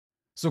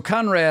So,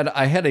 Conrad,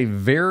 I had a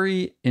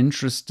very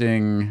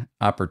interesting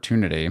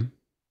opportunity.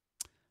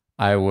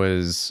 I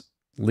was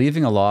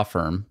leaving a law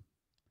firm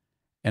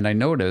and I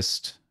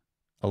noticed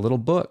a little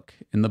book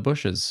in the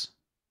bushes.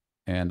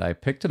 And I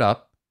picked it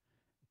up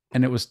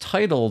and it was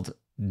titled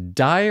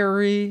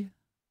Diary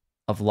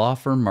of Law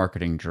Firm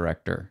Marketing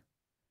Director.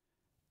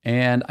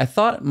 And I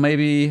thought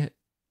maybe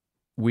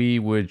we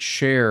would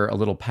share a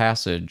little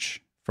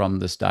passage from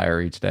this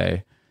diary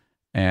today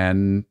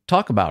and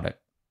talk about it.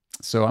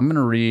 So I'm going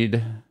to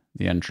read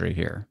the entry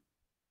here.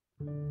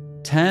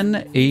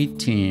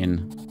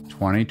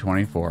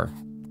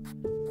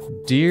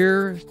 10/18/2024.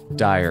 Dear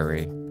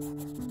Diary,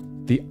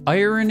 the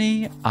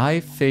irony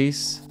I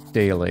face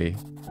daily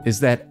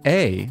is that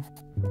A,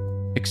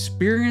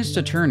 experienced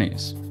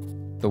attorneys,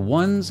 the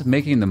ones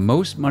making the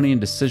most money in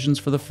decisions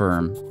for the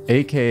firm,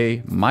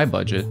 aka my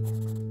budget,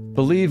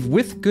 believe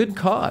with good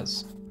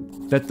cause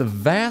that the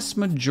vast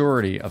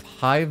majority of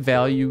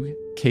high-value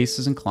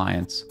cases and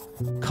clients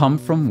come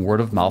from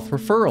word-of-mouth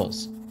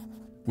referrals,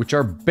 which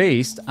are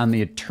based on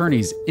the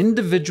attorney's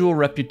individual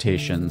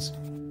reputations,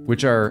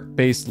 which are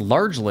based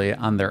largely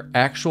on their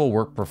actual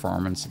work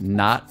performance,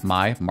 not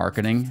my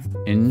marketing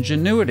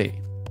ingenuity.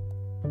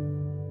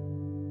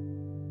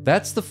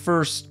 That's the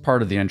first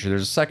part of the entry.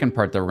 There's a second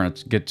part that we're going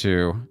to get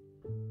to,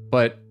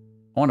 but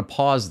I want to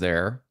pause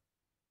there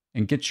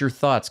and get your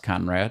thoughts,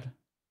 Conrad.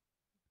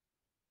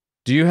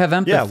 Do you have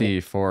empathy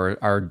for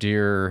our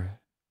dear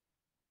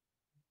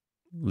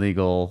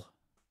legal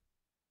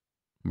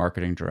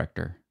marketing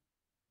director?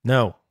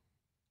 No.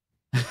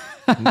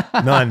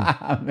 None.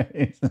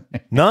 Amazing.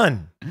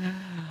 None.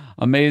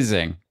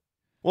 Amazing.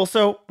 Well,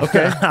 so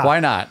okay,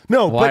 why not?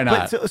 No, why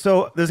not?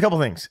 So there's a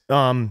couple things.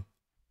 One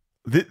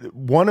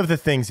of the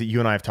things that you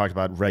and I have talked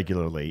about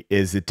regularly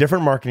is that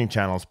different marketing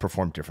channels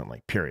perform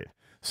differently. Period.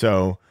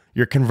 So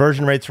your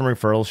conversion rates from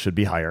referrals should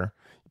be higher.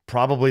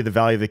 Probably the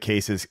value of the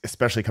cases,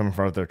 especially coming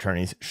from other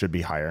attorneys, should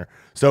be higher.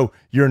 So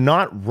you're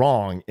not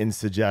wrong in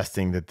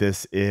suggesting that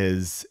this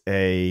is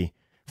a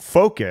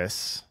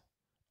focus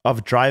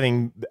of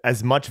driving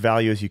as much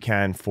value as you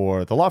can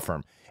for the law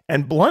firm.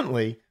 And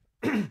bluntly,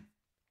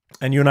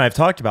 and you and I have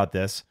talked about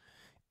this,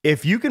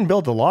 if you can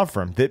build a law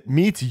firm that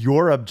meets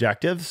your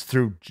objectives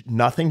through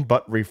nothing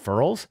but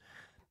referrals,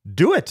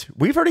 do it.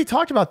 We've already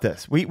talked about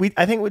this.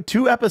 I think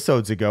 2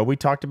 episodes ago, we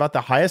talked about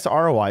the highest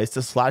ROI is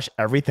to slash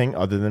everything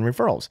other than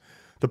referrals.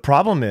 The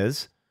problem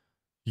is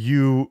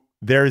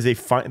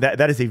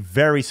that is a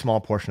very small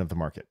portion of the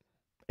market.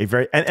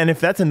 And if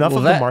that's enough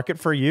of the market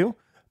for you,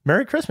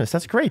 Merry Christmas.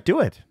 That's great.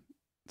 Do it.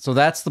 So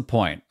that's the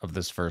point of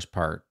this first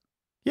part.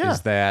 Yeah.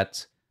 Is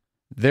that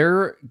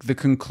the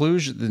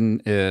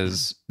conclusion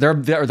is their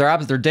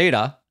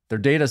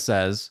data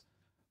says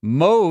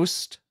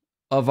most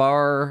of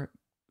our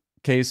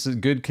cases,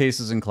 good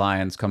cases and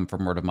clients come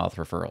from word of mouth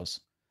referrals.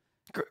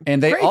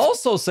 And they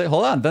also say,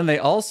 hold on, then they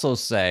also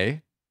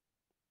say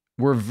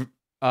we're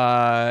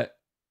going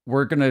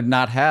to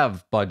not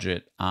have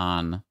budget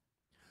on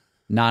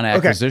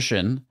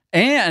non-acquisition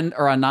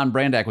or on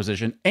non-brand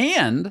acquisition.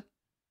 And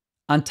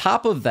on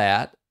top of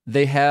that,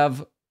 they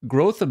have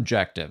growth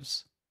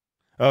objectives.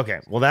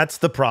 Okay, well, that's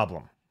the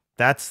problem.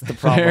 That's the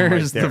problem.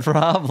 There's the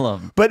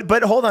problem.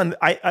 But hold on.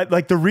 I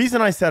like the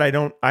reason I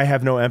said I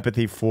have no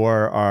empathy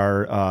for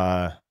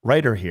our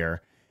writer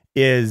here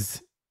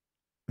is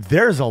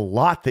there's a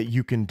lot that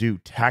you can do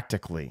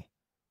tactically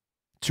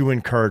to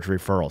encourage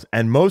referrals.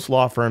 And most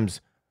law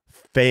firms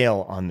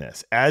fail on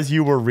this. As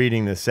you were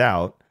reading this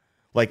out,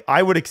 like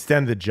I would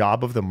extend the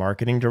job of the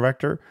marketing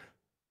director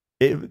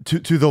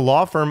to the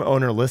law firm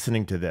owner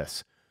listening to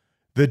this.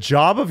 The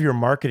job of your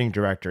marketing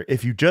director,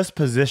 if you just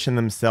position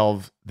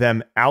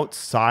them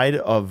outside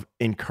of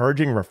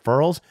encouraging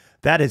referrals,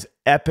 that is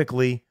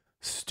epically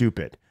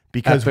stupid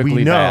because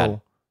we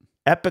know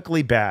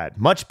epically bad,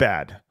 much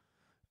bad.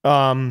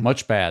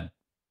 Much bad.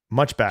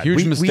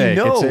 Huge mistake.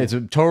 We know, it's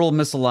a total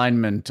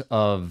misalignment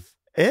of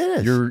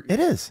it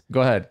is.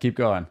 Go ahead, keep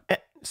going.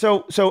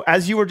 So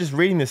as you were just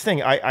reading this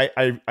thing,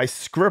 I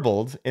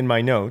scribbled in my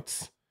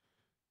notes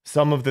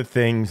some of the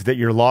things that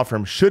your law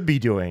firm should be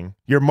doing,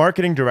 your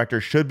marketing director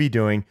should be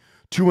doing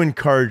to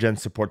encourage and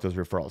support those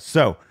referrals.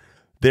 So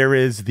there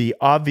is the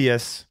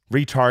obvious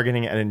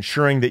retargeting and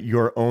ensuring that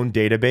your own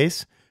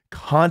database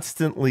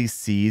constantly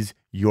sees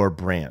your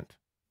brand,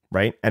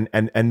 right?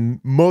 And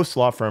most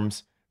law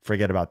firms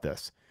forget about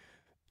this.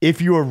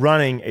 If you are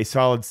running a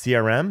solid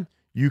CRM,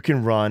 you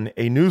can run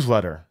a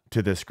newsletter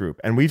to this group.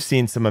 And we've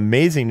seen some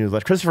amazing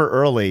newsletters. Christopher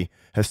Early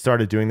has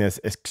started doing this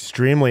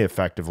extremely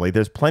effectively.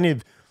 There's plenty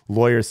of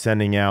lawyers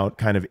sending out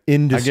kind of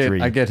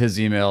industry. I get his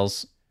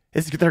emails.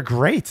 They're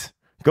great.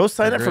 Go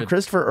sign up for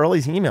Christopher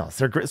Early's emails.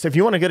 They're great. So if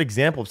you want a good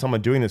example of someone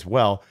doing this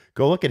well,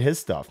 go look at his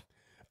stuff.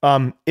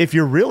 If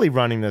you're really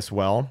running this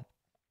well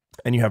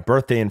and you have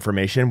birthday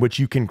information, which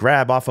you can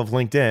grab off of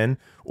LinkedIn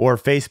or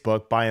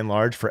Facebook by and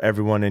large for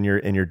everyone in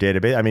your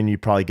database. I mean, you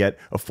probably get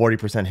a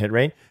 40% hit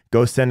rate.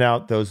 Go send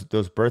out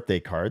those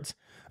birthday cards.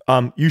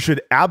 You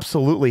should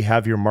absolutely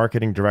have your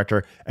marketing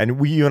director,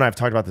 and you and I have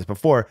talked about this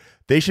before.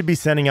 They should be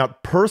sending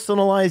out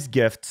personalized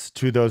gifts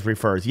to those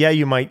referrers. Yeah,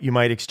 you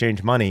might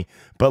exchange money,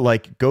 but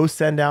like go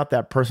send out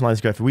that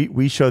personalized gift.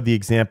 We showed the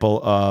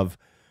example of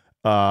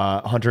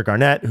Hunter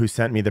Garnett, who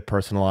sent me the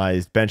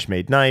personalized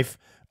Benchmade knife.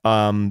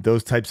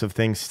 Those types of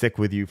things stick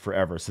with you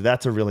forever. So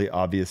that's a really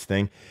obvious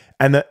thing.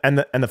 And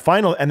the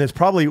final, and there's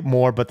probably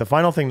more, but the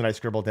final thing that I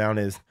scribbled down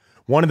is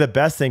one of the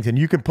best things, and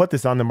you can put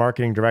this on the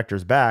marketing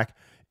director's back,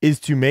 is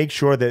to make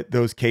sure that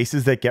those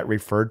cases that get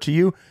referred to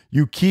you,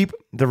 you keep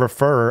the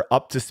referrer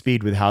up to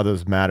speed with how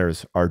those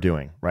matters are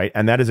doing, right?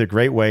 And that is a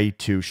great way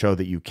to show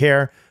that you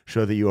care,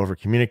 show that you over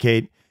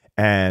communicate,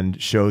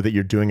 and show that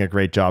you're doing a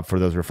great job for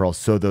those referrals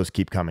so those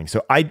keep coming.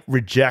 So I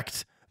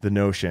reject the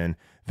notion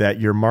that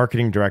your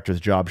marketing director's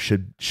job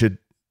should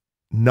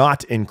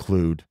not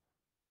include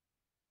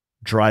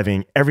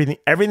driving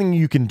everything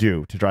you can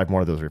do to drive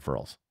more of those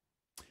referrals.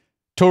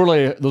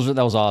 Totally.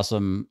 That was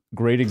awesome.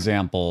 Great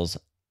examples.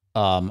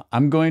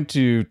 I'm going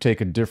to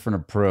take a different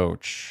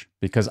approach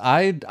because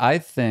I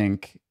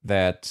think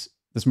that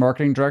this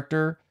marketing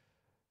director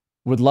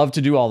would love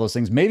to do all those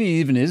things. Maybe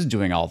even is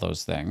doing all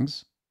those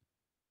things.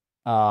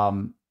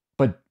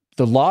 But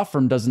the law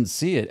firm doesn't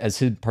see it as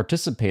him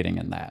participating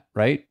in that,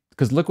 right?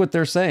 Because look what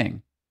they're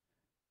saying.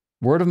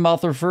 Word of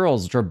mouth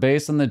referrals, which are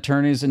based on the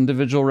attorney's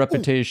individual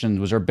reputations,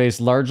 which are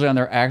based largely on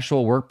their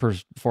actual work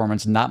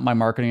performance, not my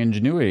marketing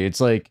ingenuity.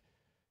 It's like,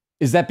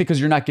 is that because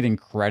you're not getting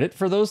credit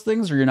for those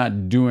things or you're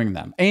not doing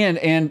them? And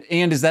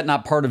is that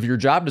not part of your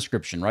job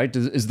description, right?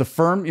 Is the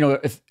firm, you know,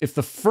 if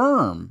the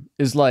firm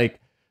is like,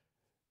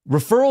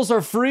 referrals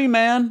are free,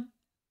 man.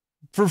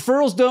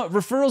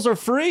 Referrals are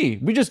free.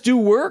 We just do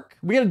work.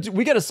 We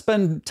got to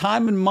spend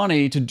time and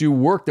money to do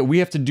work that we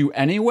have to do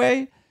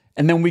anyway,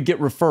 and then we get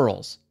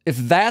referrals. If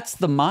that's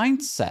the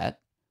mindset,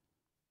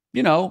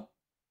 you know,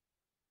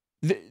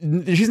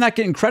 he's not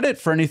getting credit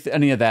for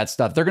any of that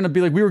stuff. They're going to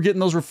be like, we were getting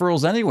those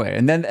referrals anyway.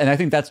 And I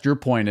think that's your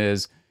point,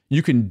 is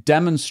you can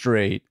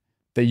demonstrate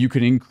that you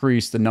can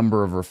increase the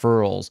number of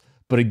referrals.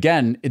 But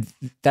again,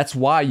 that's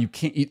why you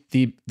can't,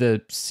 the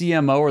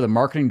CMO or the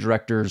marketing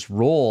director's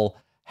role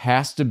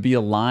has to be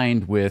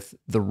aligned with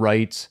the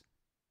right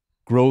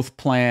growth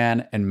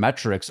plan and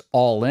metrics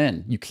all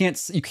in. You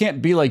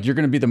can't be like, you're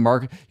going to be the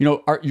market, you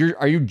know, are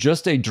you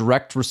just a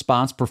direct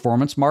response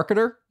performance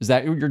marketer? Is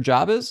that what your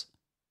job is?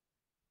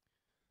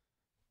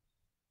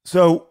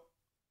 So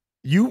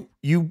you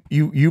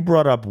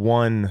brought up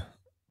one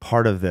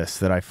part of this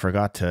that I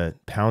forgot to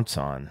pounce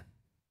on.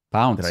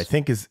 That I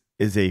think is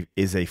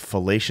a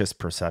fallacious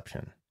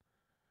perception.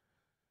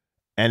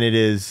 And it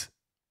is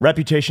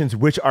reputations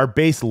which are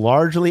based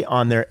largely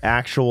on their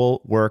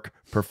actual work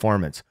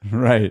performance.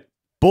 Right.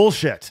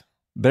 Bullshit.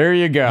 There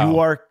you go. You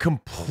are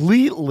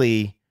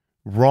completely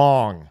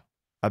wrong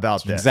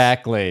about this.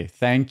 Exactly.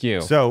 Thank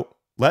you. So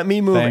let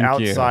me move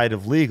outside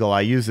of legal.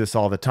 I use this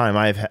all the time.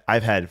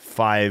 I've had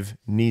 5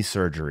 knee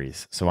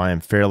surgeries, so I am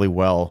fairly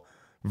well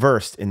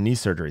versed in knee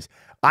surgeries.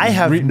 I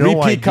have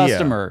no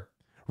idea.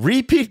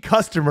 Repeat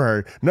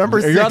customer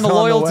number 6. You're on the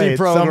loyalty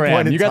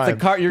program. You got the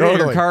card. You're getting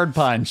your card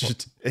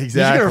punched.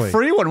 Exactly. You get a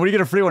free one. What do you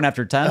get a free one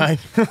after 10?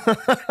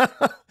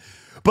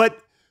 But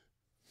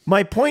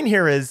my point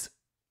here is,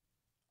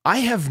 I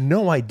have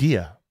no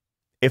idea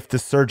if the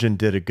surgeon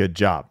did a good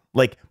job.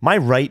 Like, my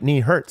right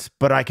knee hurts,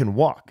 but I can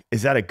walk.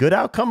 Is that a good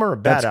outcome or a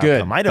bad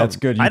outcome? That's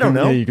good. I don't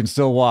know. Yeah, you can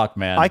still walk,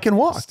 man. I can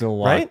walk. Still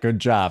walk. Right? Good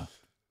job.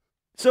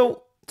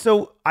 So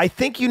I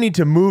think you need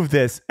to move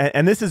this,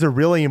 and this is a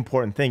really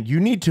important thing.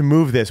 You need to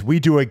move this. We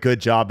do a good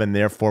job, and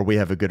therefore we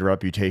have a good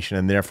reputation,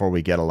 and therefore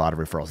we get a lot of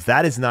referrals.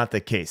 That is not the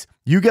case.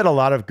 You get a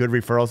lot of good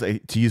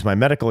referrals, to use my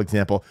medical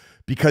example,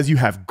 because you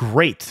have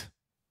great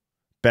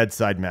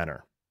bedside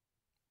manner,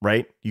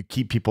 right? You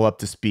keep people up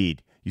to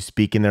speed. You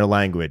speak in their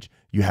language.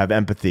 You have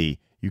empathy.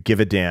 You give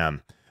a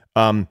damn.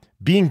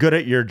 Being good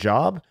at your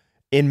job,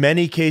 in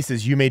many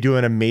cases, you may do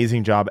an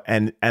amazing job,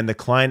 and the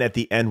client at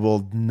the end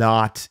will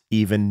not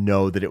even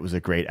know that it was a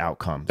great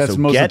outcome. That's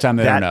most of the time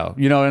they don't know.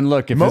 You know, and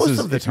look, if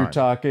you're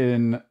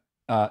talking,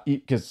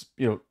 because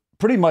you know,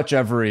 pretty much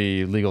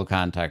every legal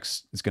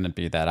context is going to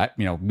be that.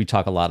 We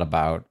talk a lot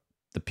about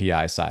the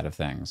PI side of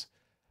things.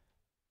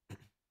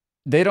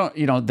 They don't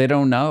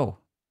know.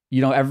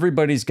 You know,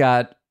 everybody's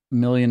got $1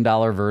 million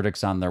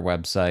verdicts on their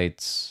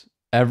websites.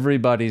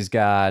 Everybody's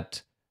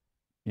got,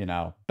 you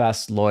know,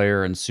 best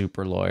lawyer and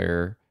super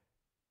lawyer.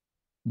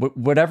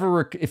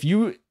 Whatever, if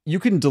you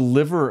can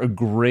deliver a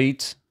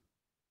great,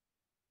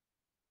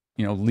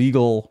 you know,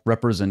 legal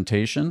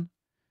representation.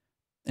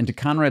 And to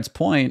Conrad's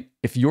point,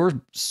 if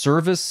your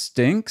service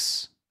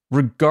stinks,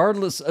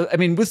 regardless, I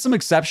mean, with some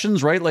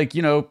exceptions, right? Like,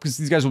 you know, because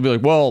these guys will be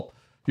like, well,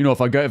 you know,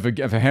 if I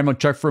hand a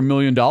check for $1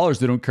 million,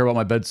 they don't care about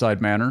my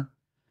bedside manner.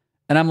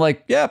 And I'm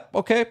like, yeah,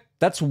 okay,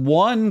 that's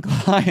one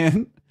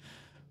client.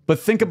 But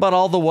think about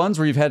all the ones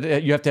where you have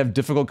to have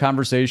difficult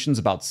conversations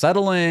about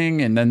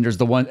settling, and then there's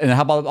the one, and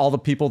how about all the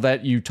people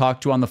that you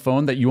talk to on the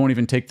phone that you won't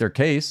even take their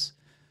case?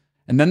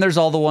 And then there's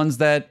all the ones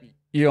that,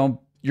 you know,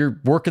 you're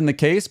working the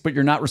case, but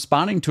you're not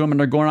responding to them, and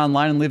they're going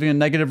online and leaving a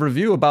negative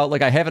review about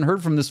like, I haven't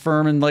heard from this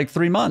firm in like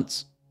 3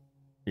 months.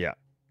 Yeah.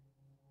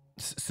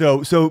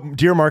 So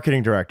dear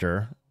marketing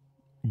director,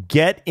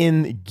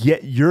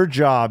 your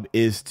job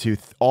is to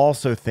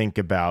also think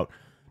about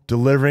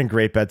delivering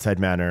great bedside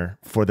manner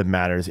for the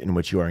matters in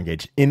which you are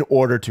engaged in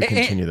order to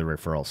continue the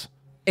referrals.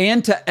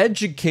 And to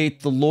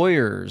educate the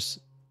lawyers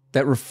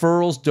that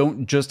referrals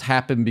don't just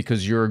happen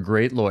because you're a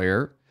great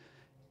lawyer,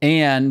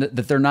 and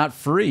that they're not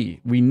free.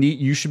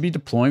 You should be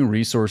deploying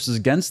resources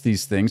against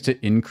these things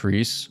to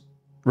increase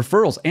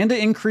referrals and to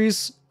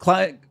increase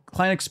client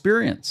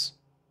experience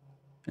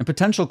and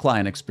potential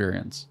client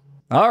experience.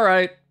 All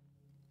right.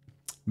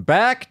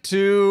 Back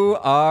to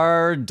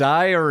our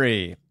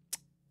diary.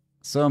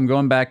 So I'm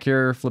going back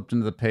here, flipped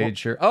into the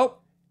page here. Oh,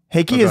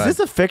 hey, Gyi, is this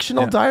a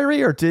fictional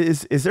diary, or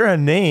is there a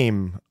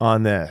name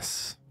on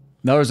this?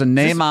 No, there's a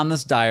name on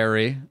this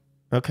diary.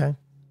 Okay.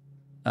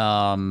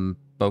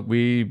 But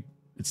we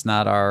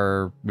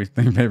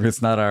think maybe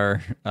it's not our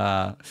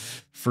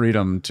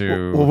freedom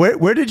to. Well,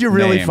 where did you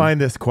really find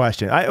this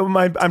question? I'm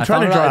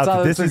trying to draw out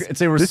that this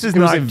is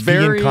not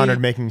Gyi and Conrad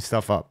making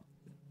stuff up.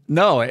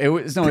 No,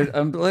 let's tell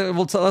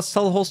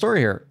the whole story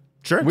here.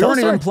 Sure. We weren't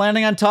even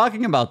planning on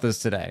talking about this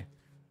today.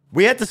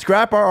 We had to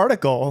scrap our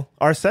article,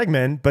 our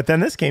segment, but then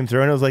this came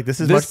through and it was like, this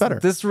is much better.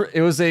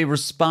 It was a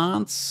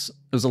response.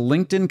 It was a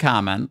LinkedIn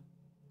comment.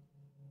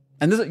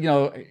 And this,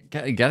 you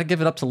got to give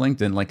it up to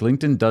LinkedIn. Like,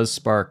 LinkedIn does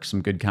spark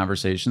some good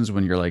conversations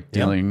when you're like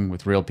dealing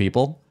with real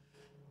people.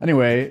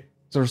 Anyway,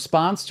 it's a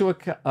response to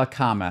a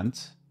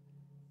comment,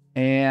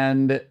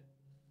 and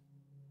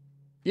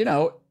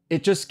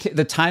it just,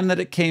 the time that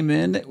it came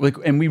in, like,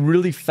 and we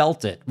really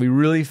felt it. We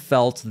really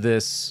felt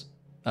this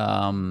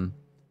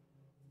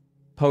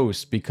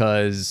post,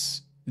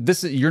 because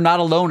you're not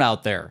alone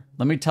out there.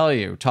 Let me tell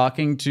you,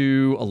 talking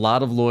to a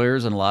lot of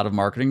lawyers and a lot of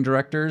marketing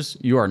directors,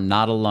 you are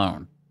not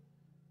alone.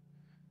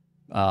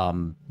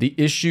 The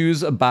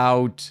issues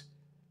about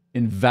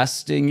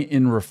investing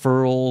in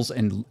referrals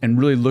and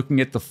really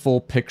looking at the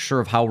full picture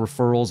of how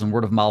referrals and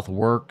word of mouth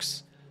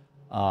works.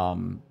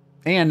 And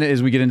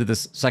as we get into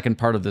this second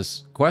part of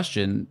this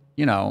question,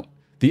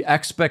 the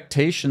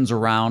expectations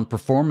around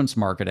performance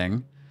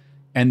marketing,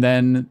 and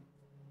then,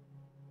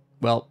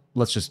 well,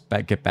 let's just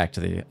get back to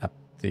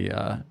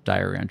the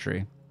diary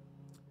entry.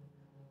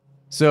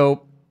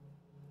 So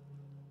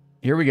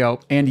here we go.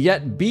 And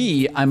yet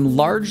B, I'm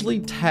largely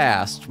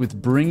tasked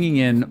with bringing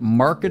in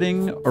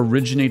marketing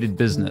originated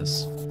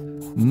business,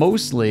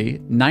 mostly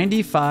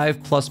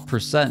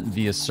 95+%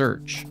 via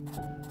search.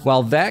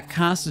 While that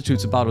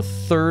constitutes about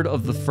 1/3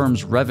 of the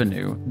firm's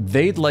revenue,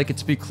 they'd like it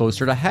to be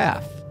closer to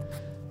half.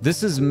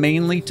 This is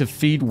mainly to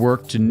feed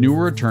work to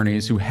newer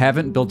attorneys who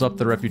haven't built up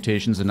their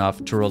reputations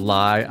enough to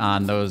rely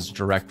on those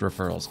direct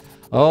referrals.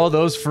 Oh,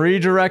 those free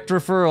direct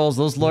referrals.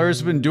 Those lawyers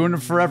have been doing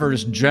it forever,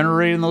 just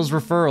generating those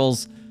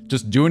referrals,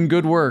 just doing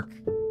good work.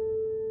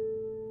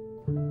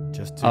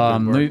 Just do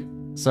good work.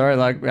 Sorry,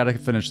 I gotta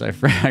finish. I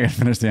gotta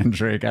finish the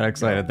entry. Got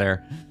excited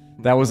there.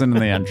 That wasn't in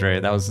the entry.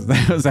 That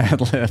was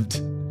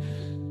ad-libbed.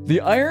 The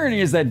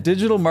irony is that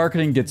digital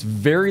marketing gets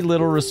very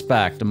little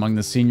respect among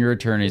the senior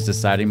attorneys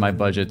deciding my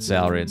budget,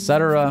 salary,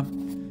 etc.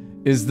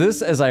 Is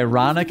this as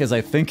ironic as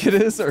I think it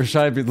is, or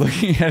should I be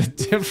looking at it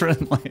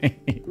differently?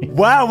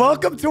 Wow,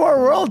 welcome to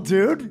our world,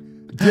 dude.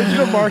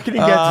 Digital marketing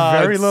gets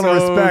very little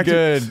respect.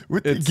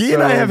 Gyi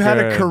and I have had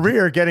a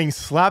career getting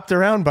slapped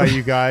around by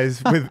you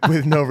guys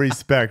with no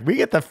respect. We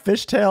get the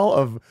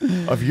fishtail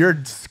of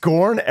your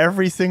scorn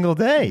every single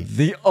day.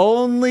 The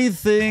only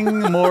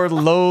thing more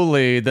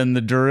lowly than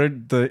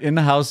the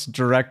in-house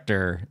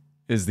director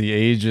is the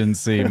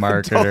agency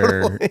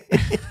marketer.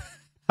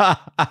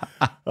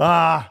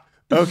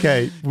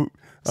 Okay.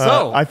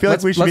 So I feel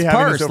like we should be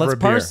having this over a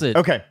beer. Let's parse it.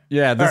 Okay.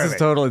 Yeah,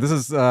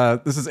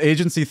 this is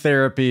agency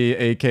therapy,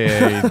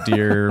 aka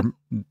Dear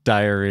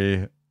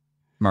Diary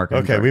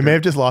marketing. Okay, we may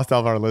have just lost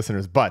all of our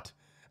listeners, but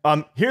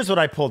here's what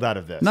I pulled out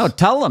of this. No,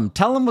 tell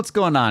them what's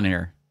going on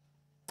here.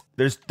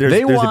 There's a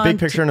big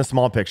picture and a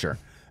small picture.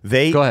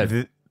 Go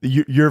ahead.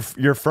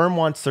 Your firm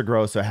wants to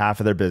grow, so half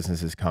of their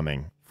business is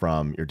coming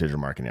from your digital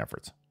marketing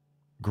efforts.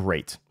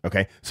 Great.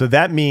 Okay, so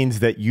that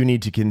means that you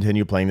need to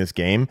continue playing this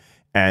game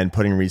and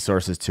putting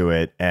resources to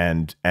it,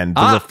 and the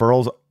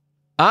referrals.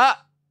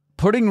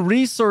 Putting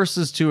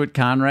resources to it,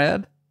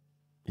 Conrad.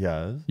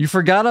 Yes. You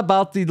forgot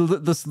about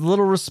this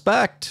little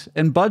respect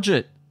and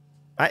budget.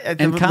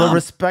 The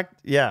respect.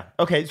 Yeah.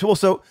 Okay.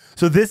 So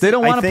this. They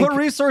don't want to put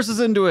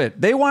resources into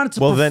it. They want it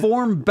to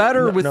perform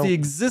better with the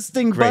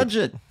existing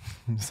budget.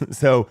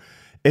 So,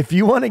 if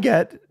you want to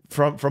get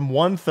from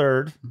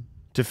 1/3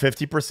 to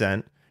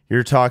 50%,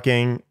 you're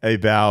talking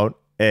about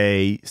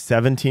a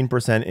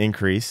 17%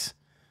 increase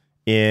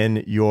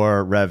in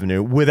your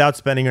revenue without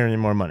spending any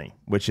more money,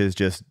 which is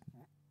just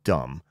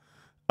dumb.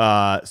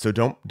 So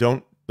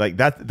don't like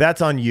that.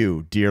 That's on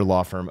you, dear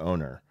law firm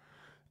owner.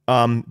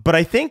 But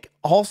I think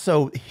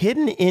also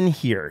hidden in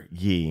here,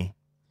 Gyi,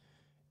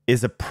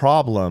 is a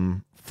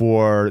problem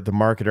for the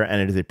marketer, and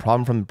it is a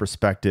problem from the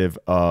perspective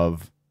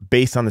of,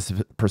 based on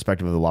the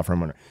perspective of the law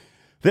firm owner.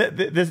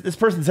 This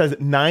person says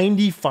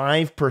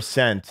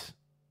 95%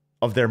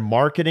 of their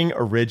marketing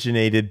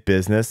originated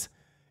business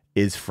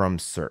is from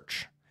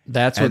search.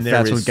 That's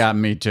what got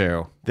me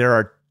too. There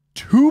are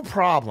two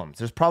problems.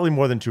 There's probably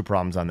more than two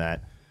problems on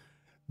that.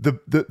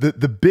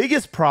 The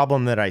biggest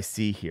problem that I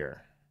see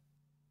here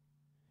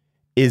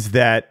is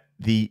that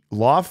the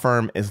law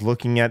firm is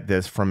looking at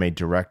this from a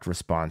direct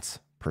response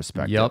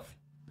perspective. Yep,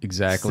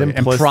 exactly.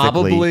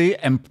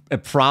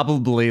 And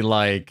probably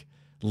like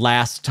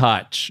last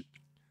touch.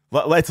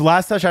 It's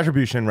last touch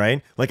attribution,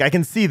 right? Like I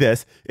can see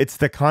this. It's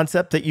the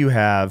concept that you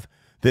have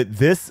that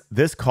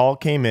this call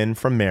came in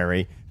from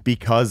Mary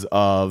because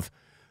of,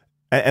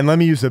 and let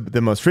me use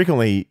the most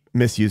frequently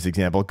misused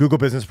example, Google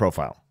Business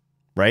Profile,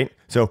 right?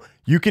 So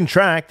you can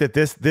track that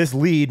this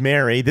lead,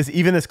 Mary,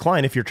 even this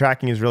client, if you're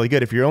tracking is really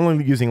good. If you're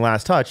only using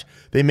last touch,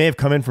 they may have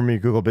come in from your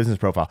Google Business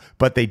Profile,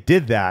 but they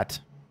did that.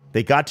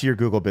 They got to your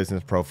Google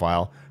Business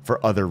Profile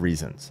for other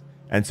reasons.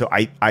 And so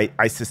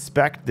I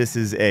suspect this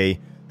is a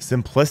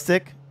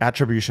simplistic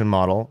attribution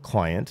model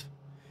client.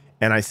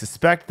 And I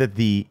suspect that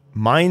the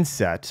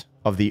mindset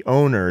of the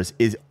owners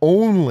is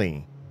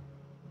only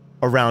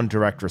around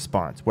direct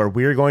response, where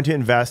we're going to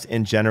invest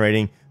in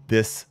generating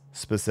this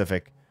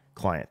specific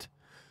client.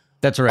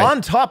 That's right.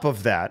 On top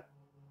of that,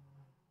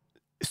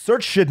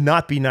 search should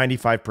not be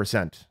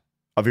 95%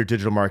 of your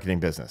digital marketing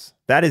business.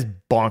 That is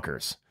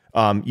bonkers.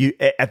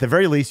 At the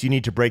very least, you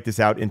need to break this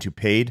out into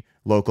paid,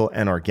 local,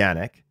 and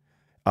organic.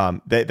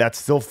 That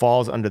still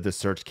falls under the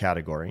search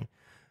category.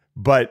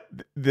 But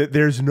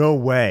there's no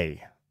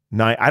way.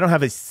 I don't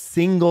have a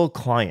single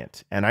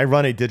client, and I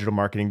run a digital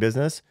marketing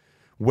business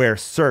where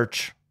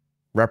search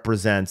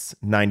represents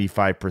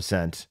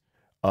 95%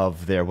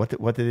 of their, what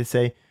did they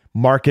say?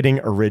 Marketing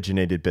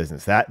originated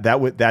business.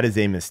 That is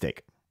a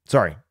mistake.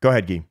 Sorry, go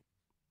ahead, Gyi.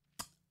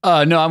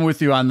 No, I'm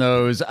with you on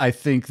those. I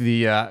think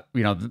the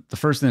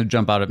first thing to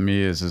jump out at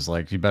me is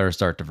like, you better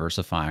start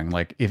diversifying.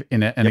 Like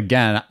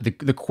again,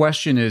 the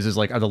question is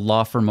like, are the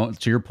law firm,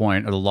 to your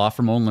point, are the law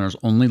firm owners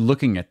only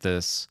looking at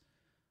this?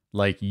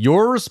 Like,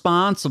 you're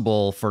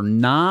responsible for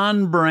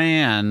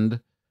non-brand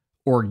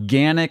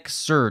organic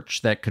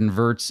search that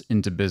converts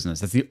into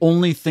business. That's the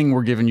only thing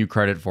we're giving you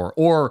credit for.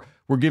 Or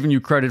we're giving you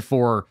credit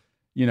for,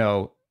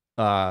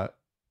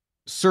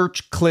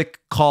 search, click,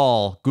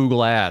 call,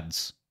 Google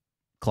Ads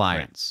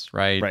clients,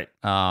 right?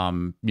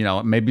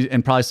 Maybe,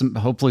 and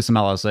probably hopefully some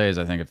LSAs,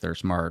 I think, if they're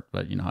smart,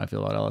 but you know how I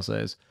feel about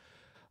LSAs.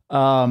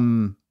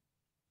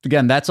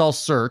 Again, that's all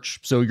search.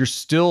 So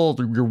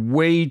you're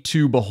way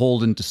too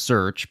beholden to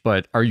search,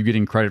 but are you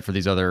getting credit for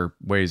these other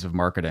ways of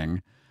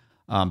marketing?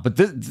 But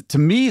to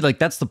me, like,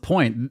 that's the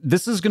point.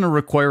 This is going to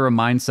require a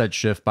mindset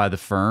shift by the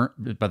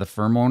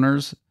firm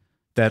owners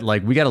that,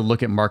 like, we got to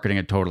look at marketing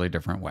a totally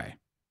different way.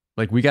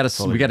 Like, we got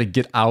to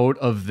get out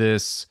of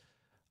this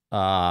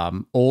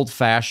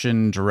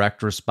old-fashioned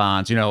direct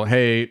response.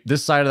 Hey,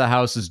 this side of the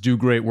house is do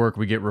great work,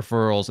 we get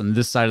referrals, and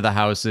this side of the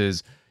house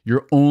is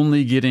you're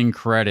only getting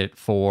credit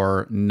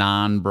for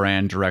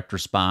non-brand direct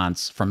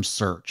response from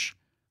search.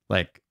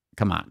 Like,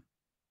 come on.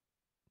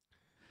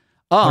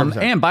 100%.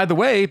 And by the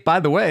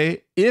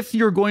way, if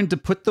you're going to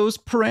put those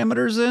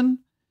parameters in,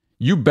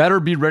 you better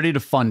be ready to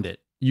fund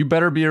it. You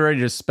better be ready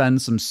to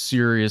spend some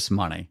serious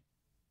money.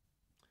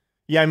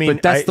 Yeah, I mean,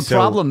 but that's the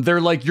problem. They're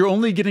like, you're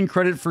only getting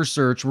credit for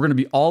search. We're going to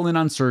be all in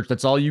on search.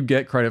 That's all you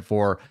get credit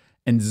for,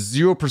 and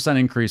 0%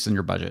 increase in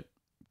your budget.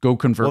 Go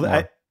convert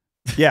more.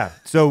 Yeah.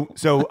 So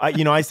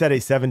I said a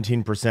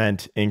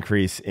 17%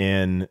 increase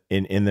in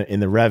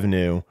the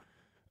revenue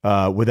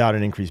without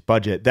an increased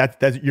budget.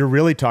 That's you're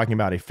really talking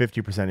about a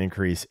 50%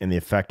 increase in the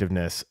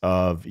effectiveness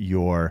of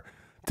your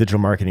digital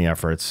marketing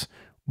efforts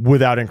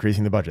without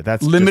increasing the budget.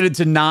 That's limited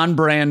to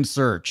non-brand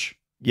search.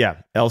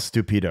 Yeah, el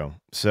stupido.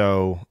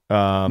 So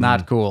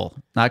not cool.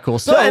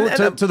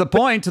 So to the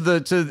point, to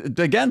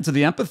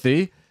the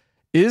empathy.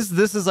 Is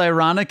this as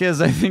ironic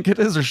as I think it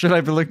is, or should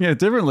I be looking at it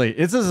differently?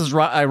 Is this as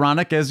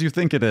ironic as you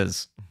think it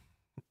is?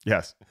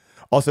 Yes.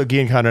 Also,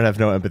 Gyi and Conrad have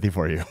no empathy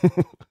for you.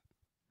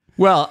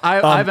 Well,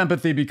 I have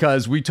empathy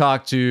because we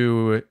talk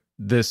to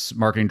this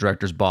marketing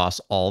director's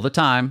boss all the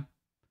time,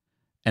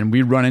 and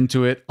we run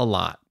into it a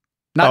lot.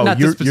 Not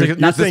this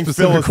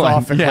specific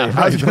one. Yeah,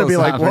 I was going to be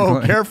like,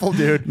 whoa, careful,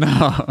 dude.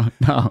 No.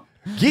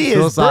 Gyi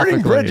is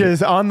burning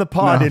bridges on the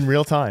pod in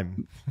real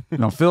time.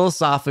 No,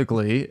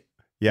 philosophically,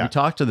 we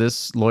talk to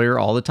this lawyer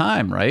all the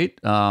time, right?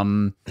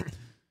 And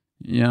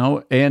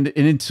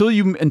until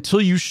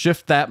you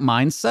shift that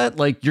mindset,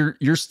 like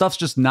your stuff's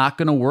just not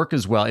going to work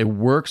as well. It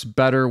works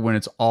better when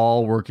it's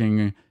all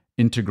working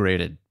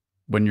integrated.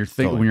 When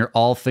you're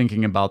all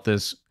thinking about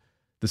this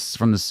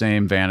from the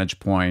same vantage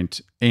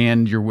point,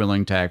 and you're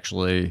willing to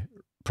actually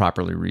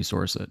properly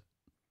resource it.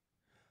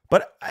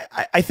 But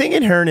I think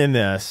inherent in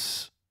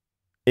this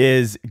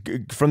is,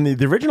 from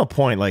the original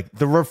point, like,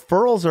 the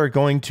referrals are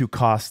going to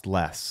cost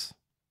less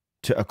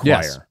to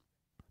acquire. Yes,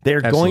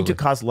 they're going to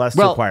cost less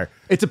to acquire.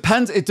 It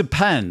depends.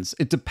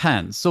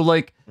 So,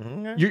 like,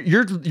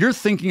 you're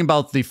thinking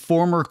about the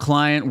former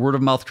client word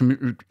of mouth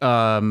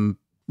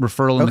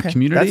referral in the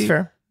community.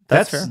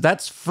 fair.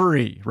 That's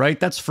free, right?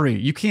 That's free.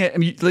 You can't. I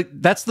mean, like,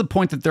 that's the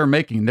point that they're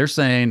making. They're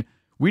saying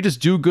we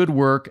just do good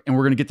work and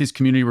we're going to get these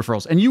community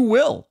referrals, and you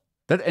will.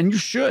 And you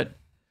should.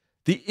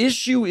 The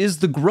issue is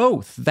the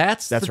growth.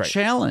 That's the right.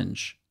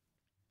 challenge.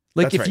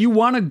 Like, That's if right. you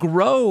want to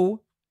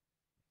grow,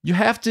 you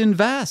have to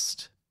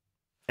invest.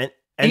 And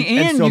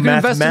so you can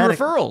invest in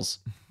referrals.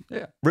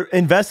 Yeah.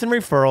 Invest in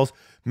referrals.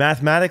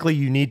 Mathematically,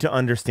 you need to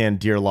understand,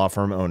 dear law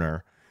firm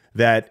owner,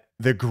 that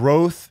the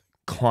growth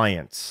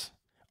clients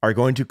are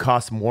going to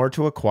cost more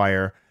to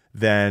acquire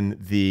than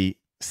the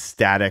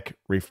static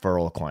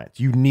referral clients.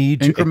 You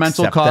need to incremental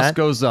accept cost that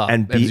goes up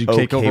and as you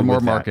take over more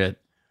market.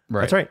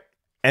 Right. That's right.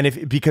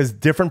 And because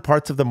different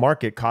parts of the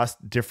market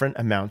cost different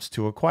amounts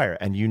to acquire,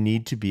 and you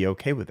need to be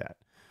okay with that.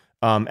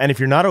 And if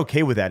you're not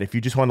okay with that, if you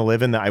just want to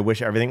live in the I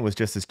wish everything was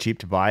just as cheap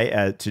to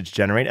buy to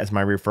generate as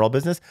my referral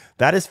business,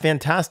 that is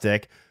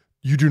fantastic.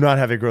 You do not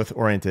have a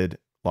growth-oriented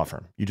law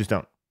firm. You just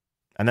don't.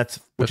 And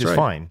which is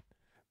fine.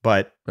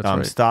 But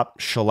stop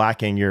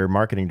shellacking your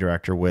marketing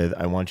director with,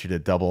 I want you to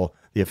double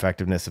the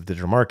effectiveness of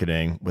digital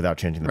marketing without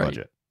changing the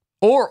budget.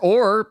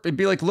 Or it'd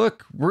be like,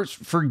 look,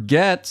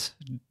 forget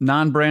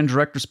non-brand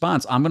direct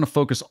response. I'm going to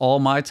focus all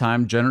my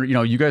time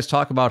you guys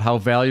talk about how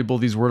valuable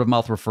these word of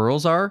mouth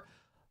referrals are.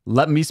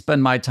 Let me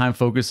spend my time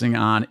focusing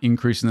on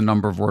increasing the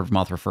number of word of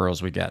mouth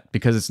referrals we get,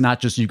 because it's not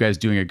just you guys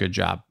doing a good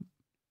job.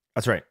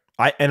 That's right.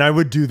 I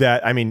would do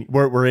that. I mean,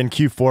 we're in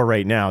Q4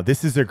 right now.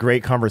 This is a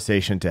great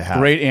conversation to have.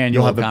 Great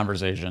annual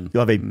conversation.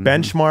 You'll have a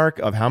benchmark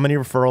of how many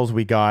referrals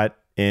we got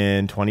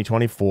in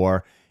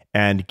 2024,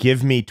 and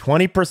give me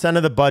 20%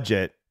 of the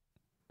budget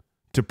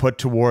to put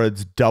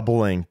towards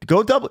doubling.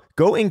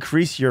 Go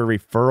increase your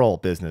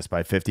referral business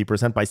by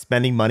 50% by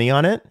spending money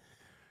on it,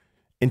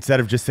 instead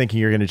of just thinking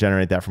you're going to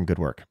generate that from good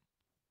work.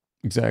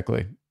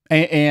 Exactly.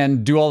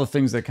 And do all the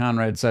things that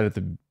Conrad said at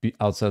the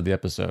outside of the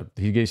episode.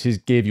 He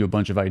gave you a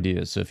bunch of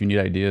ideas. So if you need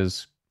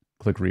ideas,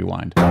 click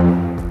rewind.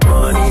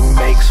 Money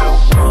makes a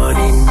world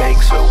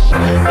go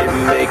round.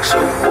 Money makes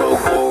a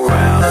world go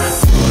round.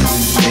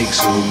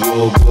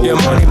 Yeah,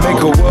 money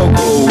make a world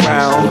go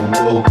round.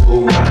 Money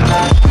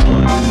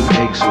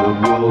makes a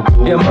world go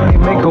round. Yeah, money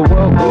make a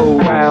world go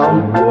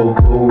round.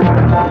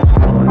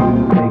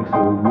 Money makes a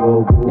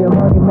world go round. Yeah,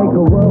 money make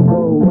a world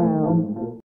go round.